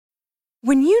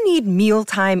When you need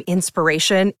mealtime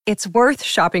inspiration, it's worth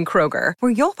shopping Kroger,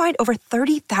 where you'll find over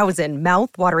 30,000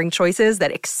 mouth-watering choices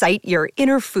that excite your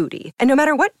inner foodie. And no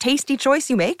matter what tasty choice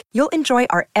you make, you'll enjoy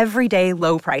our everyday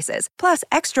low prices, plus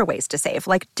extra ways to save,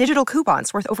 like digital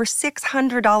coupons worth over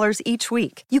 $600 each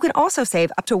week. You can also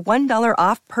save up to $1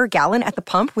 off per gallon at the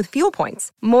pump with fuel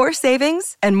points. More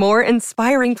savings and more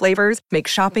inspiring flavors make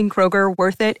shopping Kroger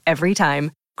worth it every time.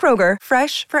 Kroger,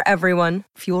 fresh for everyone.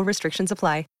 Fuel restrictions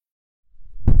apply.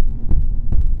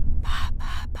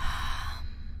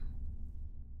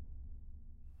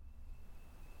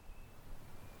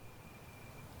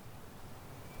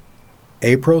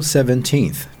 April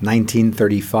 17th,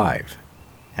 1935.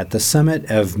 At the summit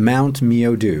of Mount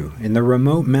Myeodo in the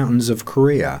remote mountains of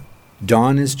Korea,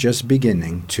 dawn is just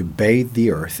beginning to bathe the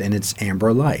earth in its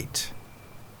amber light.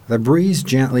 The breeze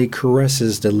gently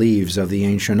caresses the leaves of the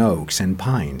ancient oaks and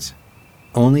pines.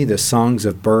 Only the songs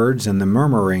of birds and the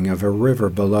murmuring of a river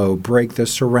below break the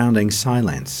surrounding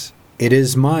silence. It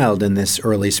is mild in this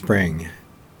early spring.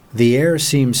 The air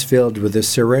seems filled with the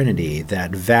serenity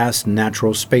that vast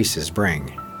natural spaces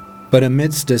bring. But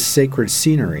amidst this sacred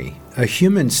scenery, a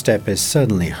human step is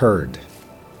suddenly heard.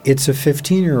 It's a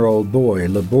 15-year-old boy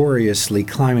laboriously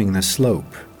climbing the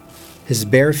slope. His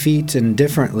bare feet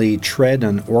indifferently tread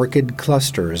on orchid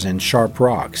clusters and sharp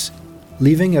rocks,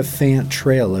 leaving a faint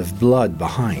trail of blood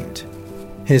behind.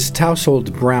 His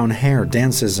tousled brown hair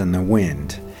dances in the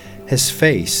wind. His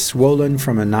face, swollen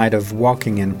from a night of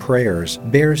walking and prayers,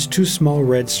 bears 2 small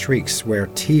red streaks where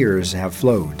tears have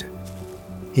flowed.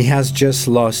 He has just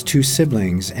lost 2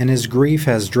 siblings, and his grief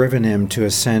has driven him to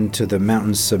ascend to the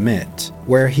mountain's summit,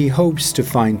 where he hopes to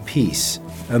find peace,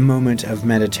 a moment of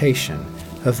meditation,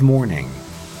 of mourning.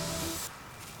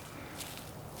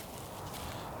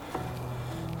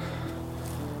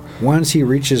 Once he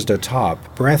reaches the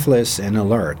top, breathless and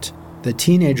alert, the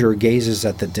teenager gazes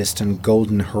at the distant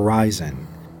golden horizon.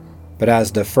 But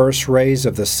as the first rays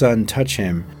of the sun touch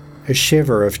him, a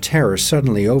shiver of terror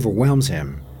suddenly overwhelms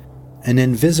him. An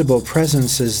invisible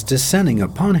presence is descending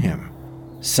upon him.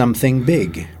 Something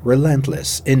big,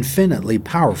 relentless, infinitely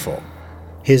powerful.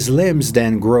 His limbs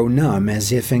then grow numb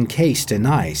as if encased in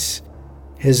ice.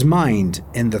 His mind,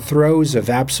 in the throes of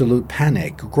absolute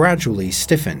panic, gradually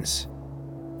stiffens.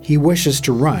 He wishes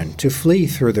to run, to flee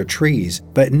through the trees,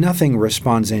 but nothing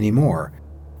responds anymore,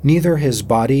 neither his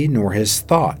body nor his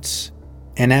thoughts.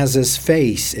 And as his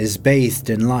face is bathed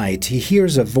in light, he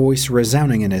hears a voice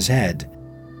resounding in his head.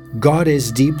 God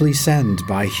is deeply saddened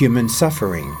by human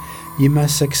suffering. You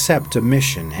must accept a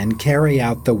mission and carry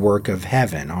out the work of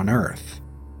heaven on earth.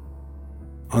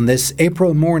 On this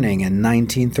April morning in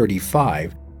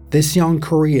 1935, this young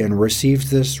Korean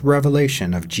received this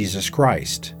revelation of Jesus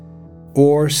Christ.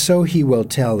 Or so he will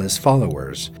tell his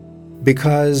followers,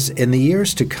 because in the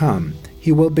years to come,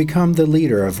 he will become the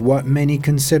leader of what many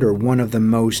consider one of the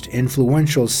most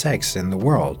influential sects in the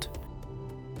world.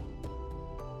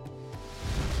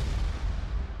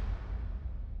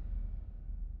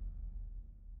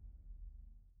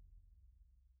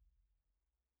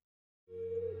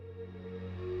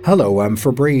 Hello, I'm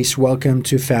Fabrice. Welcome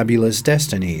to Fabulous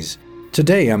Destinies.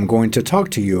 Today I'm going to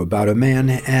talk to you about a man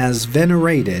as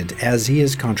venerated as he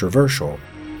is controversial.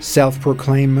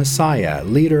 Self-proclaimed Messiah,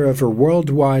 leader of a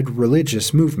worldwide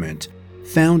religious movement,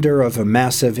 founder of a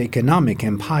massive economic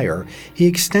empire, he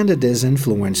extended his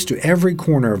influence to every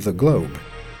corner of the globe.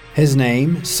 His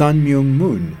name, Sun Myung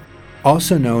Moon,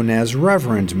 also known as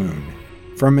Reverend Moon.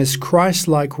 From his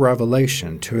Christ-like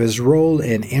revelation to his role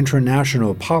in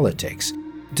international politics,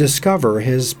 discover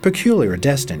his peculiar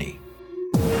destiny.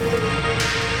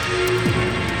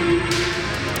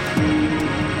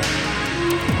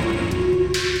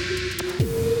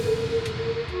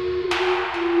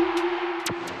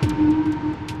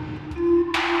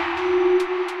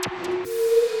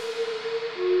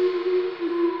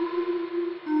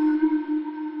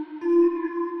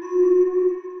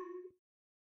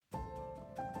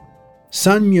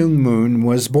 Sun Myung Moon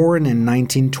was born in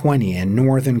 1920 in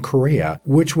northern Korea,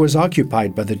 which was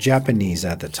occupied by the Japanese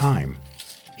at the time.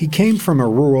 He came from a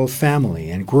rural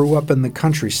family and grew up in the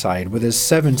countryside with his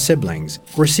 7 siblings,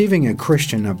 receiving a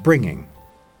Christian upbringing.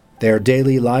 Their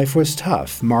daily life was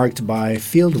tough, marked by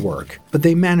fieldwork, but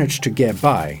they managed to get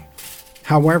by.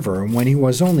 However, when he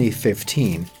was only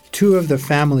 15, 2 of the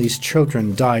family's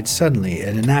children died suddenly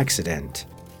in an accident.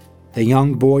 The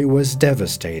young boy was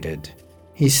devastated.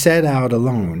 He set out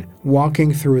alone,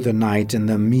 walking through the night in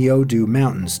the Myeodo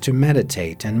Mountains to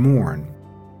meditate and mourn.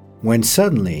 When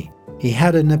suddenly, he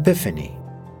had an epiphany.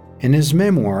 In his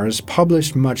memoirs,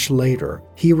 published much later,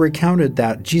 he recounted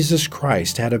that Jesus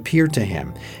Christ had appeared to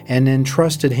him and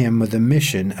entrusted him with the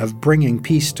mission of bringing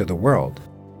peace to the world.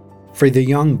 For the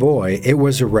young boy, it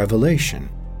was a revelation,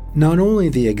 not only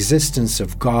the existence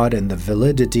of God and the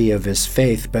validity of his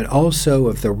faith, but also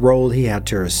of the role he had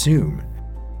to assume.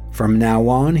 From now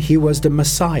on, he was the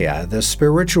Messiah, the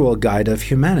spiritual guide of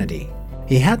humanity.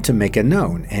 He had to make it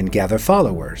known and gather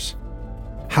followers.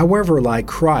 However, like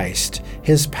Christ,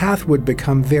 his path would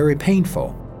become very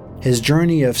painful. His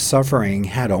journey of suffering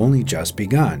had only just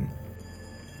begun.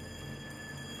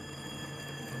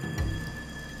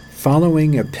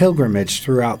 Following a pilgrimage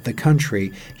throughout the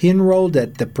country, he enrolled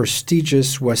at the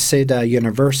prestigious Waseda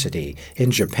University in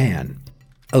Japan.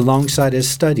 Alongside his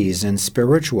studies and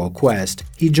spiritual quest,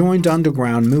 he joined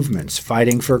underground movements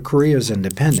fighting for Korea's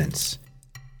independence.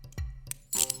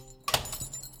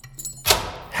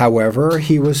 However,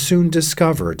 he was soon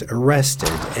discovered,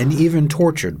 arrested, and even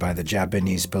tortured by the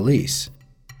Japanese police.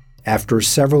 After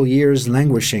several years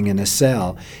languishing in a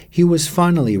cell, he was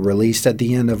finally released at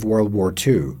the end of World War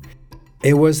II.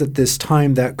 It was at this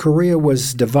time that Korea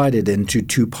was divided into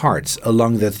two parts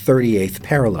along the 38th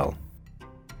parallel.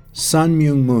 Sun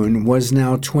Myung Moon was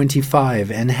now 25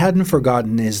 and hadn't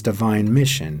forgotten his divine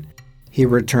mission. He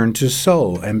returned to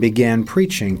Seoul and began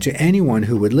preaching to anyone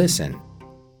who would listen.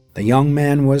 The young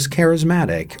man was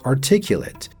charismatic,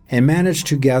 articulate, and managed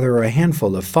to gather a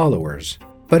handful of followers.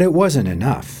 But it wasn't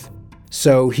enough.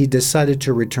 So he decided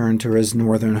to return to his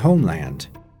northern homeland.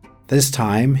 This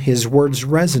time, his words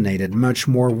resonated much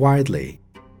more widely.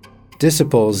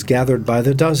 Disciples gathered by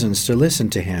the dozens to listen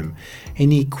to him,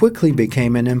 and he quickly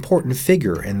became an important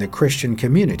figure in the Christian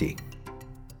community.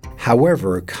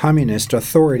 However, communist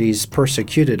authorities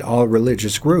persecuted all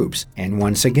religious groups, and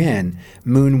once again,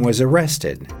 Moon was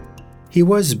arrested. He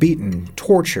was beaten,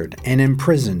 tortured, and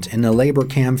imprisoned in a labor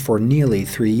camp for nearly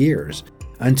 3 years,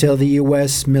 until the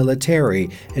U.S. military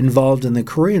involved in the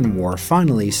Korean War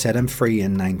finally set him free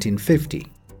in 1950.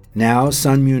 Now,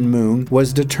 Sun Myung Moon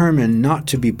was determined not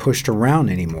to be pushed around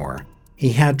anymore.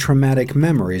 He had traumatic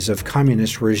memories of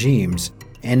communist regimes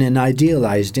and an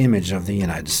idealized image of the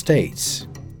United States.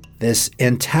 This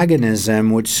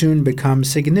antagonism would soon become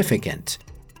significant,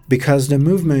 because the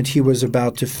movement he was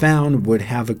about to found would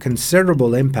have a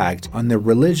considerable impact on the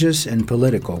religious and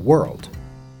political world.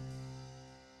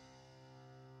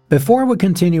 Before we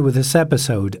continue with this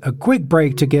episode, a quick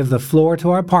break to give the floor to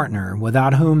our partner,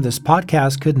 without whom this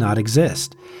podcast could not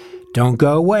exist. Don't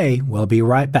go away, we'll be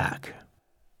right back.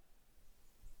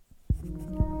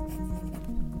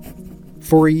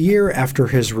 For a year after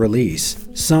his release,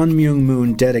 Sun Myung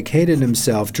Moon dedicated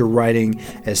himself to writing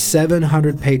a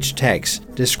 700-page text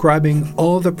describing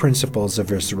all the principles of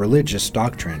his religious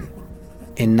doctrine.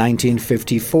 In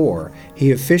 1954,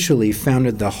 he officially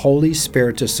founded the Holy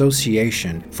Spirit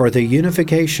Association for the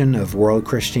Unification of World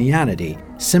Christianity,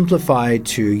 simplified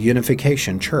to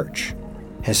Unification Church.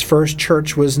 His first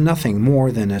church was nothing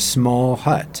more than a small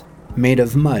hut made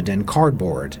of mud and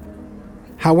cardboard.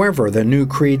 However, the new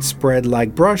creed spread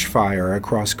like brush fire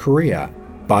across Korea.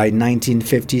 By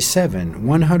 1957,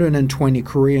 120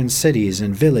 Korean cities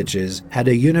and villages had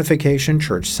a Unification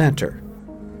Church center.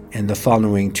 In the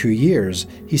following 2 years,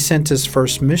 he sent his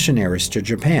first missionaries to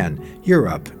Japan,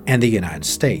 Europe, and the United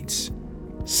States.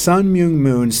 Sun Myung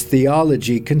Moon's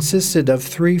theology consisted of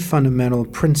 3 fundamental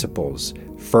principles.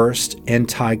 First,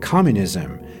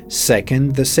 anti-communism.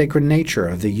 Second, the sacred nature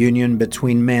of the union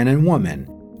between man and woman,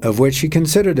 of which he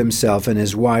considered himself and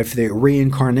his wife the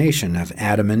reincarnation of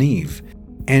Adam and Eve.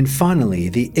 And finally,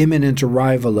 the imminent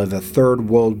arrival of a Third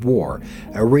World War,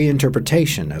 a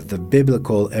reinterpretation of the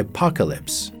biblical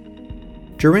apocalypse.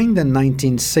 During the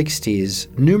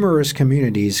 1960s, numerous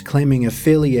communities claiming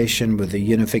affiliation with the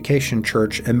Unification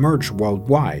Church emerged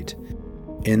worldwide.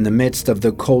 In the midst of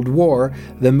the Cold War,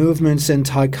 the movement's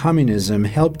anti-communism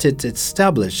helped it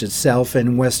establish itself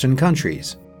in Western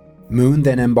countries. Moon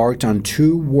then embarked on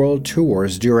 2 world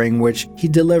tours during which he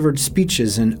delivered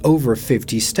speeches in over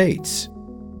 50 states.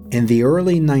 In the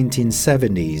early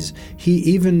 1970s, he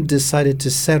even decided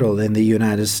to settle in the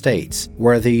United States,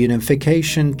 where the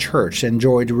Unification Church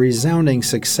enjoyed resounding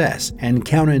success and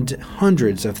counted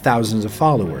hundreds of thousands of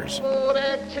followers.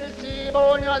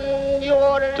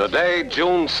 Today,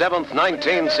 June 7th,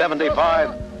 1975,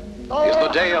 is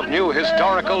the day of new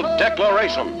historical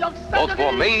declaration, both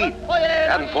for me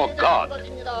and for God.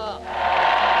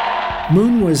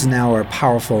 Moon was now a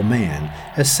powerful man,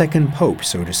 a second pope,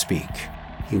 so to speak.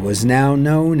 He was now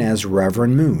known as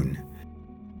Reverend Moon.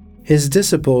 His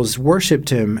disciples worshipped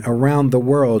him around the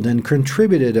world and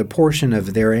contributed a portion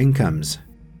of their incomes.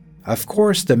 Of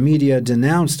course, the media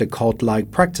denounced the cult-like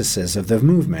practices of the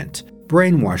movement,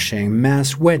 brainwashing,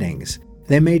 mass weddings.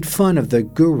 They made fun of the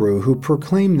guru who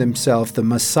proclaimed himself the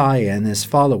Messiah and his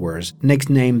followers,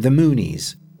 nicknamed the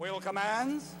Moonies. Will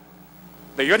command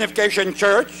the Unification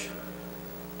Church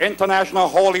International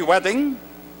Holy Wedding,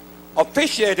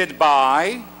 officiated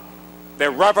by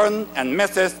the Reverend and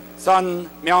Mrs. Sun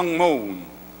Myung Moon,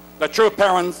 the true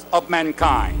parents of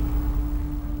mankind.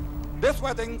 This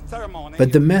wedding ceremony.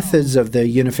 But the methods of the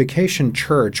Unification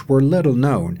Church were little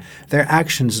known, their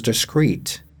actions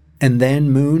discreet. And then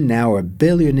Moon, now a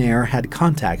billionaire, had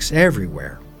contacts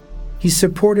everywhere. He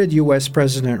supported U.S.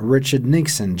 President Richard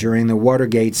Nixon during the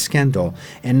Watergate scandal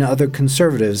and other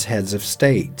conservative heads of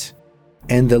state.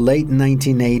 In the late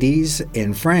 1980s,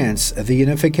 in France, the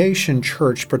Unification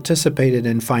Church participated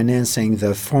in financing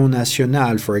the Front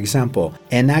National, for example,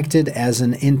 and acted as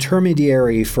an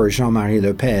intermediary for Jean-Marie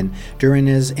Le Pen during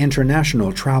his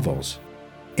international travels.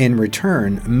 In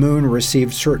return, Moon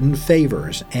received certain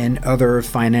favors and other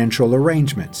financial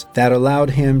arrangements that allowed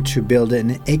him to build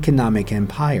an economic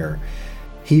empire.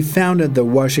 He founded the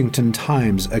Washington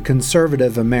Times, a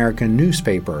conservative American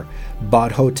newspaper,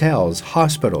 bought hotels,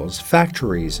 hospitals,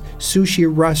 factories, sushi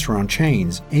restaurant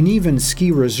chains, and even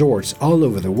ski resorts all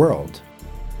over the world.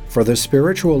 For the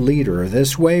spiritual leader,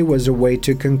 this way was a way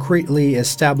to concretely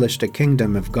establish the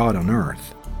kingdom of God on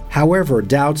earth. However,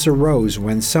 doubts arose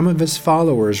when some of his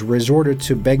followers resorted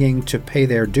to begging to pay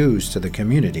their dues to the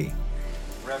community.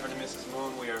 Reverend and Mrs.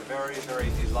 Moon, we are very, very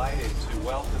delighted to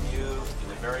welcome you in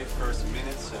the very first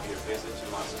minutes of your visit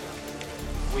to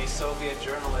Moscow. We Soviet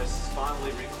journalists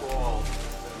fondly recall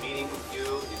meeting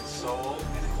you in Seoul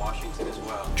and in Washington as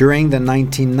well. During the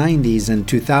 1990s and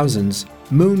 2000s,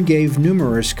 Moon gave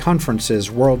numerous conferences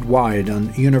worldwide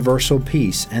on universal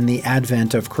peace and the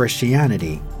advent of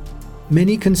Christianity.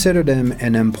 Many considered him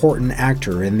an important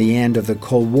actor in the end of the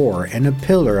Cold War and a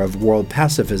pillar of world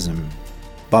pacifism.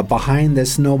 But behind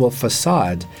this noble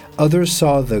facade, others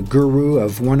saw the guru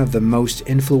of one of the most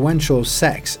influential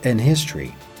sects in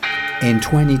history. In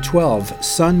 2012,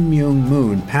 Sun Myung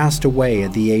Moon passed away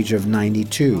at the age of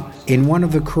 92 in one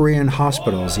of the Korean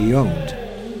hospitals he owned.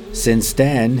 Since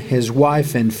then, his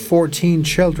wife and 14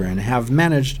 children have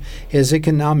managed his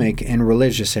economic and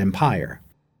religious empire.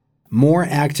 More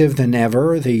active than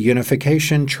ever, the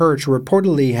Unification Church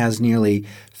reportedly has nearly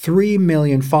 3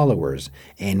 million followers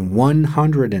in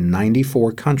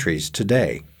 194 countries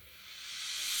today.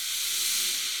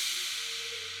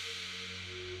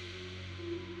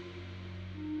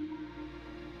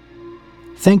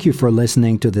 Thank you for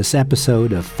listening to this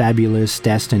episode of Fabulous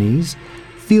Destinies.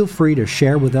 Feel free to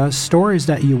share with us stories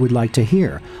that you would like to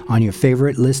hear on your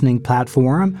favorite listening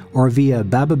platform or via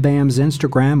Baba Bam's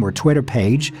Instagram or Twitter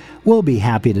page. We'll be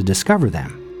happy to discover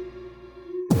them.